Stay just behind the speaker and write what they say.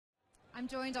I'm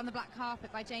joined on the black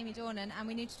carpet by Jamie Dornan, and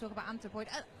we need to talk about Anthropoid,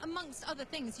 amongst other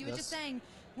things. You were just saying,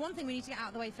 one thing we need to get out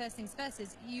of the way first things first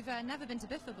is you've never been to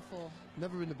BIFA before.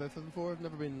 Never been to BIFA before. I've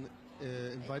never been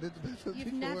invited to BIFA before.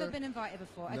 You've never been invited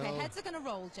before. No. Okay, heads are going to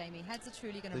roll, Jamie. Heads are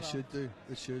truly going to roll. They should do.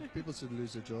 They should. People should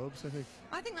lose their jobs, I think.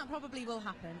 I think that probably will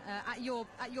happen at your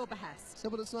behest.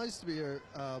 No, but it's nice to be here.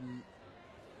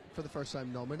 For the first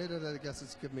time nominated, I guess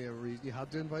it's given me a reason. You had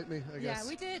to invite me, I guess. Yeah,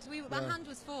 we did. Our hand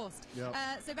was forced.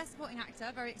 Yeah. So Best Supporting Actor,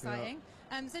 very exciting.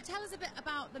 Yeah. So tell us a bit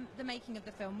about the making of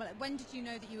the film. When did you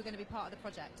know that you were going to be part of the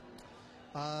project?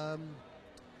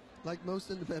 Like most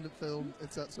independent film,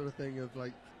 it's that sort of thing of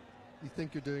like, you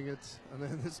think you're doing it and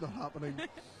then it's not happening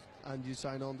and you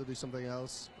sign on to do something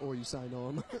else, or you sign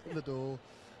on the dole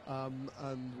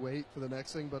and wait for the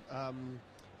next thing. But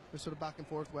we're sort of back and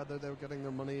forth whether they were getting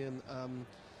their money, and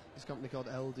this company called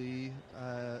LD,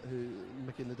 who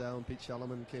Mickey Liddell and Pete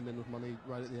Shalaman came in with money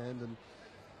right at the end, and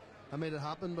I made it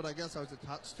happen. But I guess I was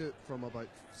attached to it from about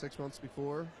 6 months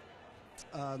before,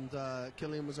 and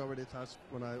Cillian was already attached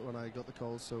when I got the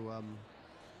call. So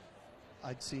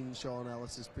I'd seen Sean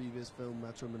Ellis's previous film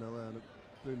Metro Manila, and it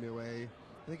blew me away.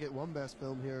 I think it won Best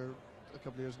Film here a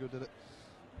couple of years ago. Did it?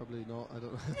 Probably not. I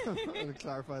don't know. I'm going to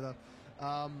clarify that.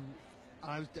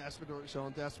 I was desperate to work with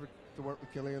Sean, desperate to work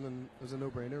with Cillian, and it was a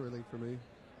no-brainer really for me.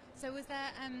 So was there,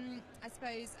 I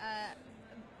suppose,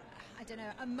 I don't know,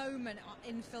 a moment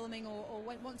in filming or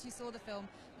once you saw the film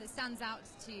that stands out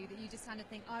to you, that you just kind of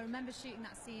think, oh, I remember shooting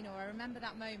that scene, or I remember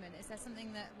that moment? Is there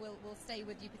something that will stay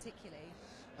with you particularly?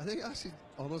 I think actually,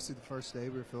 honestly, the first day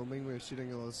we were filming, we were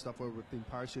shooting a lot of stuff where we've been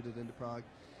parachuted into Prague,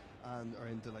 or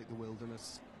into like the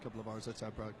wilderness, a couple of hours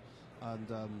outside Prague,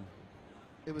 and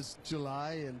it was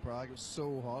July in Prague. It was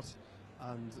so hot,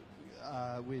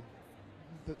 and we'd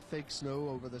put fake snow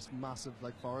over this massive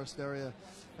like forest area,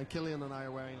 and Cillian and I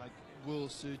are wearing like wool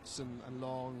suits and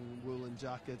long woolen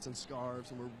jackets and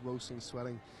scarves, and we're roasting,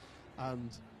 sweating, and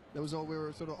it was all, we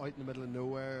were sort of out in the middle of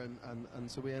nowhere, and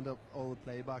so we end up, all the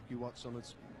playback you watched on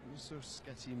its sort of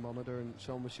sketchy monitor, and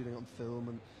Sean was shooting on film,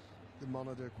 and the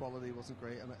monitor quality wasn't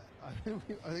great, and I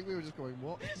think we were just going,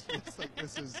 what is this? Like,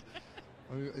 this is,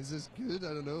 I mean, is this good?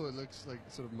 I don't know. It looks like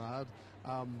sort of mad.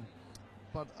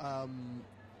 But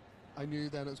I knew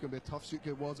then it was going to be a tough shoot.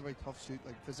 It was a very tough shoot,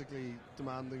 like physically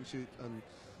demanding shoot, and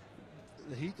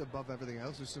the heat above everything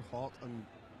else was so hot, and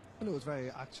it was very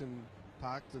action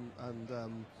packed,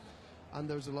 and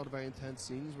there's a lot of very intense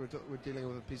scenes. We're dealing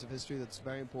with a piece of history that's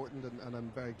very important, and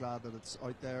I'm very glad that it's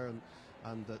out there,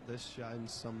 and that this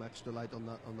shines some extra light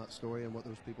on that story and what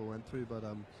those people went through. But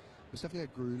it was definitely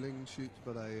a grueling shoot,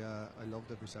 but I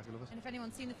loved every second of it. And if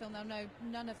anyone's seen the film, they'll know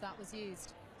none of that was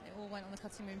used. It all went on the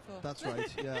cutting room floor. That's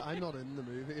right. Yeah, I'm not in the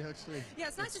movie actually. Yeah,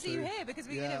 it's nice to see you here, because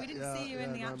we didn't see you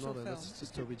in the actual film. It's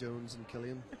just Toby Jones and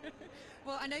Cillian.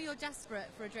 Well, I know you're desperate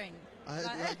for a drink.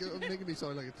 You're making me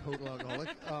sound like a total alcoholic.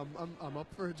 I'm up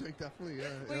for a drink, definitely. Yeah.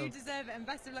 Well, you deserve it, and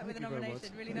best of luck with the nomination.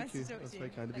 Really nice to talk to you. That's very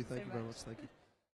kind of you. Thank you very much. Thank you.